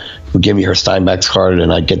her Steinbach's card,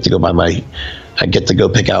 and I'd get to go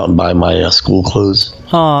pick out and buy my school clothes.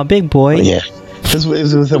 Aw, big boy. But yeah. It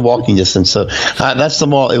was within walking distance. So that's the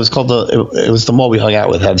mall. It was called it was the mall we hung out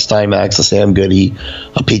with. It had Steinbach's, a Sam Goody,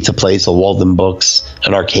 a pizza place, a Walden Books,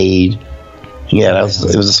 an arcade. Yeah, it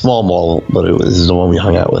was a small mall, but it was the one we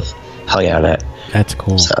hung out at. That's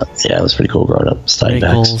cool. So, yeah, it was pretty cool growing up.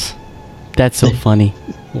 Steinbach's. That's so funny.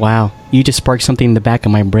 Wow. You just sparked something in the back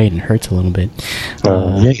of my brain. It hurts a little bit.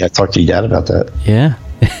 Yeah, you got to talk to your dad about that. Yeah.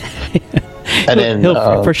 And then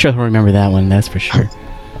he'll for sure remember that one. That's for sure.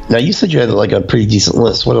 Now, you said you had like a pretty decent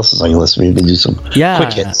list. What else is on your list? Maybe do some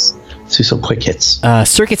quick hits. Let's do some quick hits.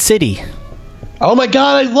 Circuit City. Oh my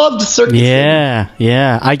God, I loved Circuit City.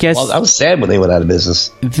 Yeah. I guess I was sad when they went out of business.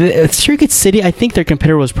 The Circuit City, I think their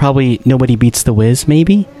competitor was probably Nobody Beats the Wiz,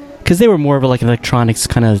 maybe, because they were more of like an electronics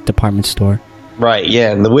kind of department store. Right.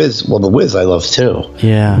 Yeah, and the Wiz. Well, the Wiz I love too.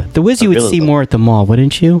 Yeah, the Wiz you would see more at the mall,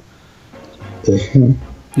 wouldn't you? Mm-hmm.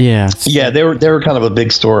 Yeah. Yeah, they were kind of a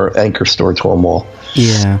big store, anchor store to a mall.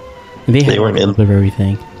 Yeah, they were in of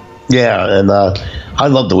everything. Yeah, and I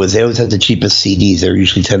love the Wiz. They always had the cheapest CDs. They were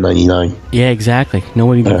usually $10.99. Yeah, exactly.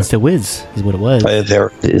 Nobody beats the Wiz is what it was.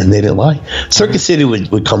 And they didn't lie. Circuit City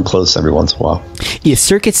would come close every once in a while. Yeah,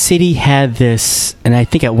 Circuit City had this, and I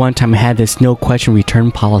think at one time it had this no question return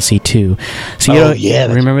policy too. So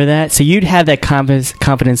remember that? So you'd have that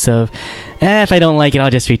confidence of, if I don't like it,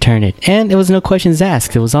 I'll just return it, and it was no questions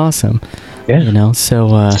asked. It was awesome. Yeah, So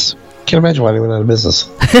can't imagine why they went out of business.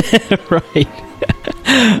 Right.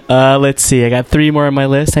 Let's see. I got 3 more on my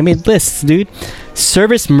list. I made lists, dude.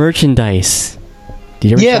 Service Merchandise.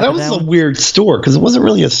 Did you ever that was a weird store because it wasn't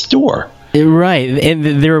really a store. Right, and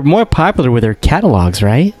they were more popular with their catalogs,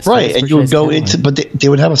 right? Right, and you would go into, but they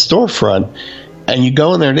would have a storefront, and you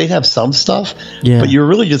go in there, and they'd have some stuff, but you're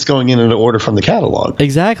really just going in and order from the catalog.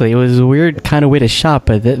 Exactly. It was a weird kind of way to shop,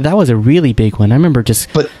 but that was a really big one. I remember just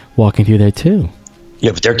walking through there too.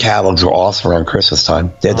 Yeah, but their catalogs were awesome around Christmas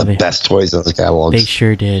time. They had the best toys in the catalogs. They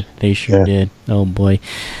sure did. They sure did. Oh, boy.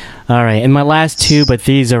 All right, and my last two, but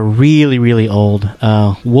these are really, really old.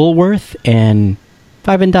 Woolworth and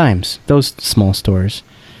Five and Dimes. Those small stores.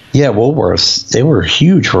 Yeah, Woolworths. They were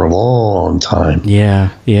huge for a long time.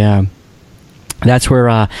 Yeah. That's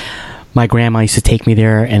where my grandma used to take me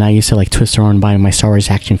there, and I used to like twist around and buy my Star Wars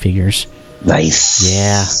action figures.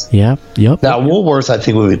 Nice. Yeah. Yep. Now, Woolworths, I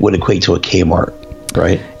think, would equate to a Kmart,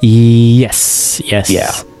 right? Yes.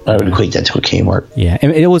 Yeah. I would equate that to a Kmart. Yeah,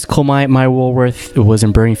 and it was cool. My Woolworth was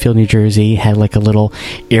in Burningfield, New Jersey. Had like a little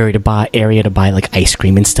area to buy like ice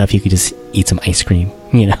cream and stuff. You could just eat some ice cream,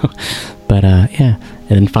 you know. But yeah, and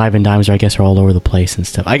then Five and Dimes, I guess, are all over the place and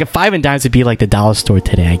stuff. I guess Five and Dimes would be like the dollar store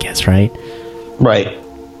today, I guess, right? Right.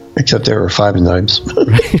 Except there were Five and Dimes.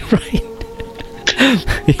 right.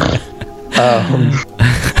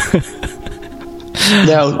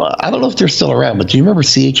 Now, I don't know if they're still around, but do you remember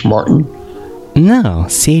C.H. Martin? No,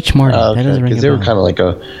 C.H. Martin. That doesn't ring a bell. They were kind of like they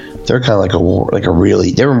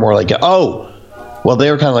were more like they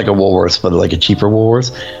were kind of like a Woolworths, but like a cheaper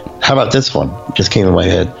Woolworths. How about this one? Just came in my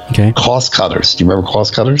head. Okay. Cost Cutters. Do you remember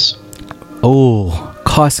Cost Cutters? Oh,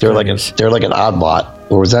 Cost Cutters. They're like an odd lot.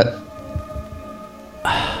 Or was that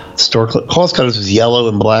store? Cost Cutters was yellow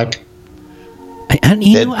and black. I don't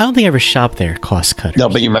think I ever shopped there. Cost Cutters. No,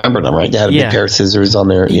 but you remember them, right? They had a big pair of scissors on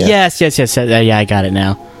there. Yeah. Yes. Yeah, I got it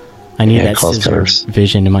now. I need that Cost Cutters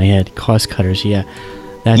vision in my head. Cost Cutters, yeah.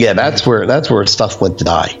 That's where stuff went to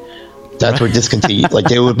die. That's where discontinued. Like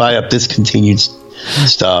they would buy up discontinued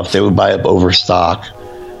stuff. They would buy up overstock.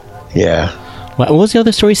 Yeah. What was the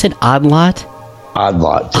other store you said? Odd Lot. Odd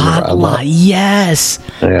Lot. Yes.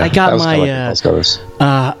 Yeah, I got my.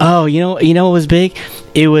 You know what was big?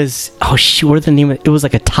 It was what's the name of it? It was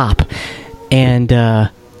like a top, and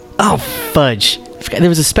fudge. There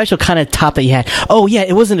was a special kind of top that you had. Oh yeah,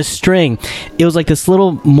 it wasn't a string. It was like this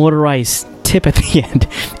little motorized tip at the end,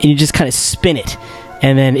 and you just kind of spin it,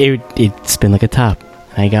 and then it spin like a top.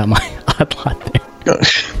 I got my Odd Lot there.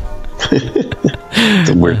 It's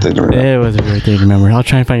a weird thing to remember. It was a weird thing to remember. I'll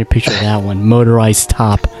try and find a picture of that one. Motorized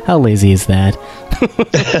top. How lazy is that?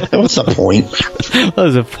 What's the point? What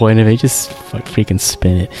was the point of it? Just freaking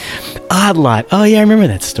spin it. Odd Lot. Oh yeah, I remember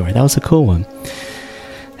that store. That was a cool one.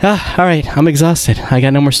 All right, I'm exhausted. I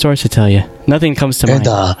got no more stories to tell you. Nothing comes to mind.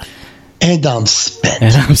 And I'm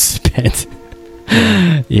spent.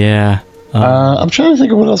 Yeah. I'm trying to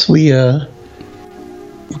think of what else we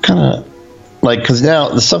kind of like, because now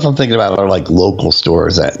the stuff I'm thinking about are like local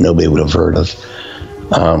stores that nobody would have heard of.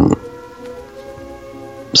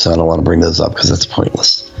 So I don't want to bring those up because that's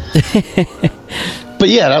pointless. But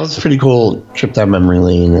yeah, that was a pretty cool trip down memory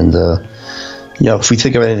lane, and if we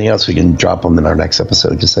think of anything else, we can drop them in our next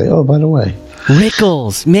episode. Just say, oh, by the way,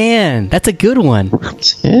 Rickles, man, that's a good one.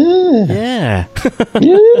 Yeah.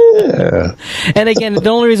 And again, the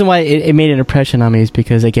only reason why it made an impression on me is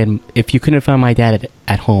because, again, if you couldn't find my dad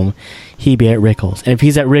at home, he'd be at Rickles, and if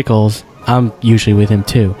he's at Rickles, I'm usually with him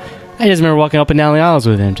too. I just remember walking up and down the aisles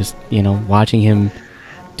with him, just watching him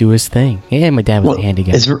do his thing. Yeah, my dad was a handy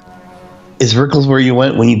guy. Is Rickles where you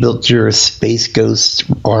went when you built your Space Ghost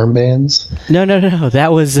armbands? No.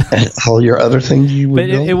 That was all your other things you would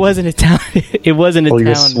build? It wasn't a town. It wasn't a all town.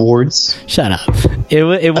 Your swords? Shut up.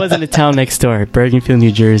 It wasn't a town next door, Bergenfield,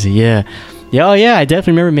 New Jersey. Yeah. Oh yeah, I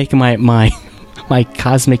definitely remember making my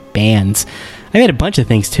cosmic bands. I made a bunch of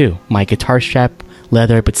things too. My guitar strap,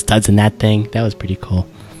 leather, but studs in that thing. That was pretty cool.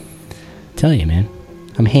 Tell you, man,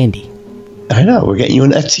 I'm handy. I know. We're getting you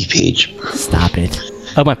an Etsy page. Stop it.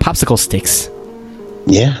 Oh, my popsicle sticks.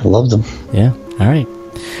 Yeah, I love them. Yeah. All right.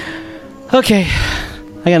 Okay.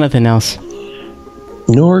 I got nothing else.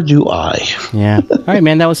 Nor do I. Yeah. All right,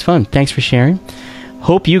 man. That was fun. Thanks for sharing.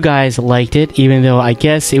 Hope you guys liked it, even though I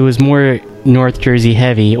guess it was more North Jersey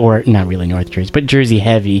heavy, or not really North Jersey, but Jersey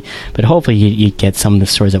heavy. But hopefully you get some of the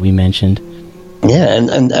stores that we mentioned. Yeah,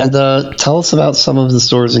 and tell us about some of the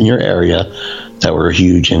stores in your area that were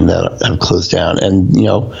huge and that have closed down. And,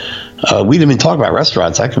 we didn't even talk about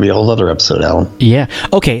restaurants. That could be a whole other episode, Alan. Yeah.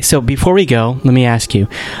 Okay, so before we go, let me ask you,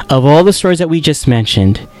 of all the stores that we just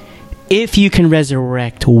mentioned, if you can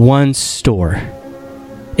resurrect one store,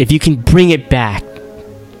 if you can bring it back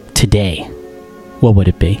today, what would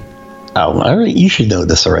it be? Oh, you should know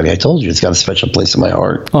this already. I told you it's got a special place in my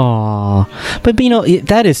heart. Aw. But,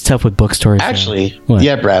 that is tough with bookstores. Actually,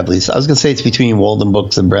 yeah, Bradley's. I was going to say it's between Walden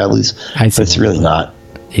Books and Bradley's, but it's really not.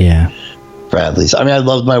 Yeah. Bradley's. I mean, I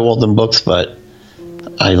loved my Walden Books, but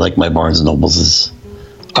I like my Barnes & Nobles.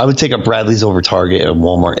 I would take a Bradley's over Target and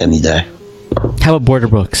Walmart any day. How about Border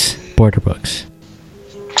Books? Border Books.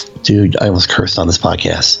 Dude, I almost cursed on this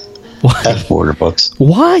podcast. Why? F Border Books.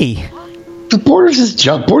 Why? The Borders is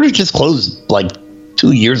junk. Borders just closed like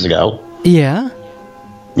 2 years ago. Yeah.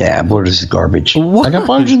 Yeah, Borders is garbage. What? I got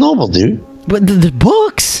Barnes & Noble, dude. But the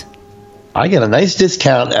books? I get a nice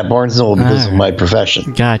discount at Barnes & Noble because of my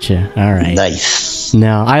profession. Gotcha. All right. Nice.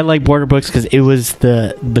 No, I like Border Books because it was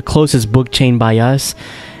the closest book chain by us.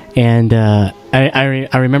 And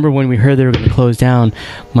I remember when we heard they were going to close down,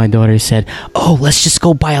 my daughter said, "Oh, let's just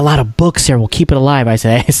go buy a lot of books there. We'll keep it alive." I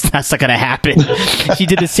said, "That's not going to happen." She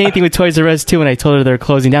did the same thing with Toys R Us too. When I told her they were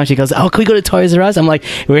closing down, she goes, "Oh, can we go to Toys R Us?" I'm like,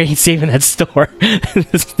 "We ain't saving that store.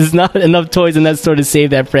 There's not enough toys in that store to save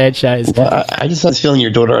that franchise." Well, I just have a feeling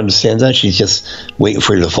your daughter understands that. She's just waiting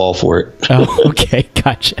for you to fall for it. Oh, okay,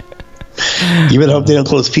 gotcha. You better hope they don't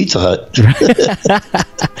close Pizza Hut.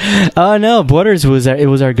 Oh no, Borders was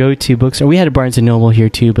our go-to bookstore. We had a Barnes and Noble here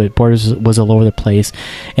too, but Borders was all over the place.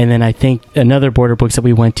 And then I think another Border Books that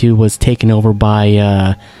we went to was taken over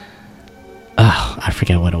by I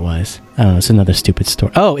forget what it was. I don't know. It's another stupid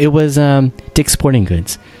store. Oh, it was Dick's Sporting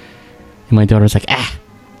Goods. And my daughter was like,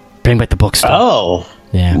 bring back the bookstore. Oh,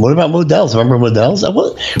 yeah. What about Modell's? Remember Modell's?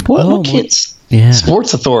 What kids? Yeah.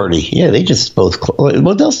 Sports Authority. Yeah, they just both.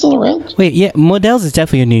 Modell's still around? Wait, yeah, Modell's is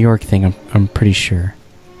definitely a New York thing. I'm pretty sure.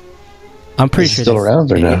 I'm pretty sure still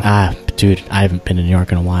around or no? Dude, I haven't been to New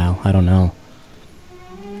York in a while. I don't know.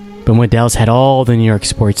 But Modell's had all the New York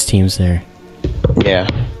sports teams there. Yeah.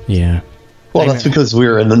 Yeah. Well, that's because we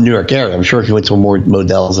were in the New York area. I'm sure if you went to more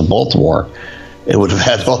Modell's in Baltimore, it would have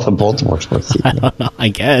had all the Baltimore sports teams. I don't know, I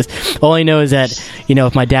guess. All I know is that,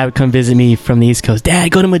 if my dad would come visit me from the East Coast, "Dad,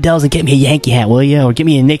 go to Modell's and get me a Yankee hat, will you? Or get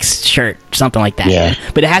me a Knicks shirt," something like that. Yeah.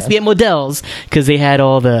 But it has to be at Modell's because they had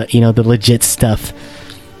all the, the legit stuff.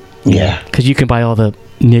 Yeah. Because you can buy all the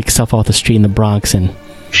Knicks stuff off the street in the Bronx and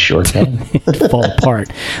sure can. fall apart.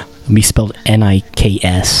 Let me spell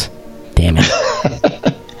Niks. Damn it.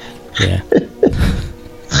 Yeah.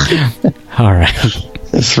 All right.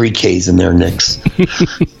 There's 3 K's in there, Knicks.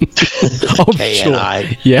 Oh, K-N-I.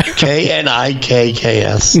 sure. Yeah.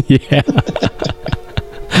 K-N-I-K-K-S. Yeah.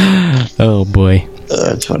 Oh, boy.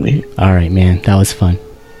 That's funny. All right, man. That was fun.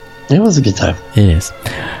 It was a good time. It is.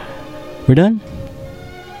 We're done?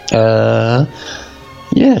 Yeah,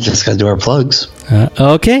 just gotta do our plugs.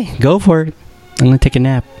 Okay, go for it. I'm gonna take a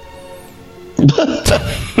nap.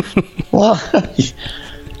 Well,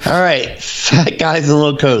 all right. Fat guys in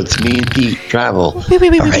low coats. Me and Pete travel. All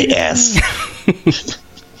right, ass.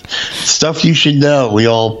 Stuff you should know. We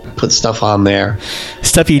all put stuff on there.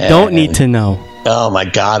 Stuff you don't need to know. Oh my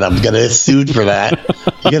God, I'm gonna get sued for that.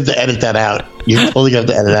 You have to edit that out. You totally have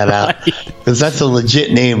to edit that out because that's a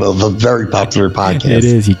legit name of a very popular podcast. It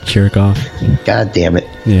is, you jerk off. God damn it.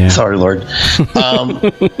 Yeah. Sorry, Lord.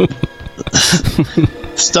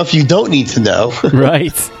 Stuff you don't need to know.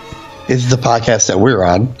 Right. Is the podcast that we're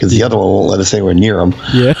on because the other one won't let us say we're near them.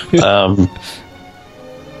 Yeah.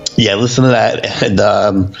 Yeah, listen to that and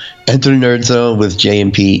enter the Nerd Zone with Jay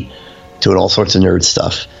and Pete doing all sorts of nerd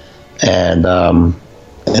stuff. And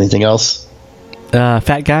anything else?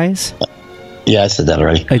 Fat guys? Yeah, I said that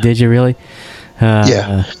already. Oh, did you really?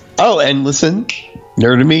 Yeah. Oh, and listen,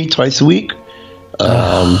 Nerd to Me twice a week.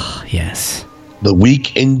 Yes. The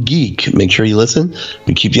Week in Geek. Make sure you listen.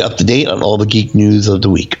 We keep you up to date on all the geek news of the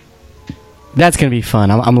week. That's going to be fun.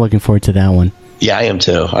 I'm looking forward to that one. Yeah, I am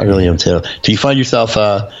too. I really am too. Do you find yourself,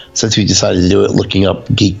 since we decided to do it, looking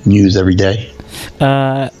up geek news every day?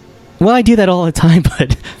 Well, I do that all the time,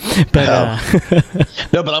 but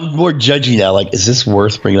no, but I'm more judgy now. Like, is this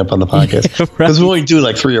worth bringing up on the podcast? Because we only do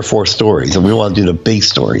like 3 or 4 stories, and we want to do the big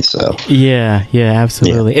stories. So yeah,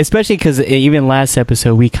 absolutely. Yeah. Especially because even last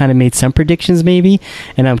episode we kind of made some predictions, maybe,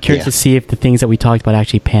 and I'm curious to see if the things that we talked about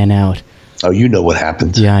actually pan out. Oh, you know what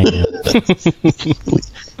happened? Yeah, I know.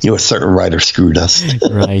 A certain writer screwed us.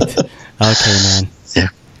 Right. Okay, man. Yeah.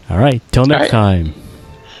 All right. Till next time.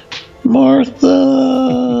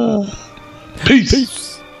 Martha. Peace.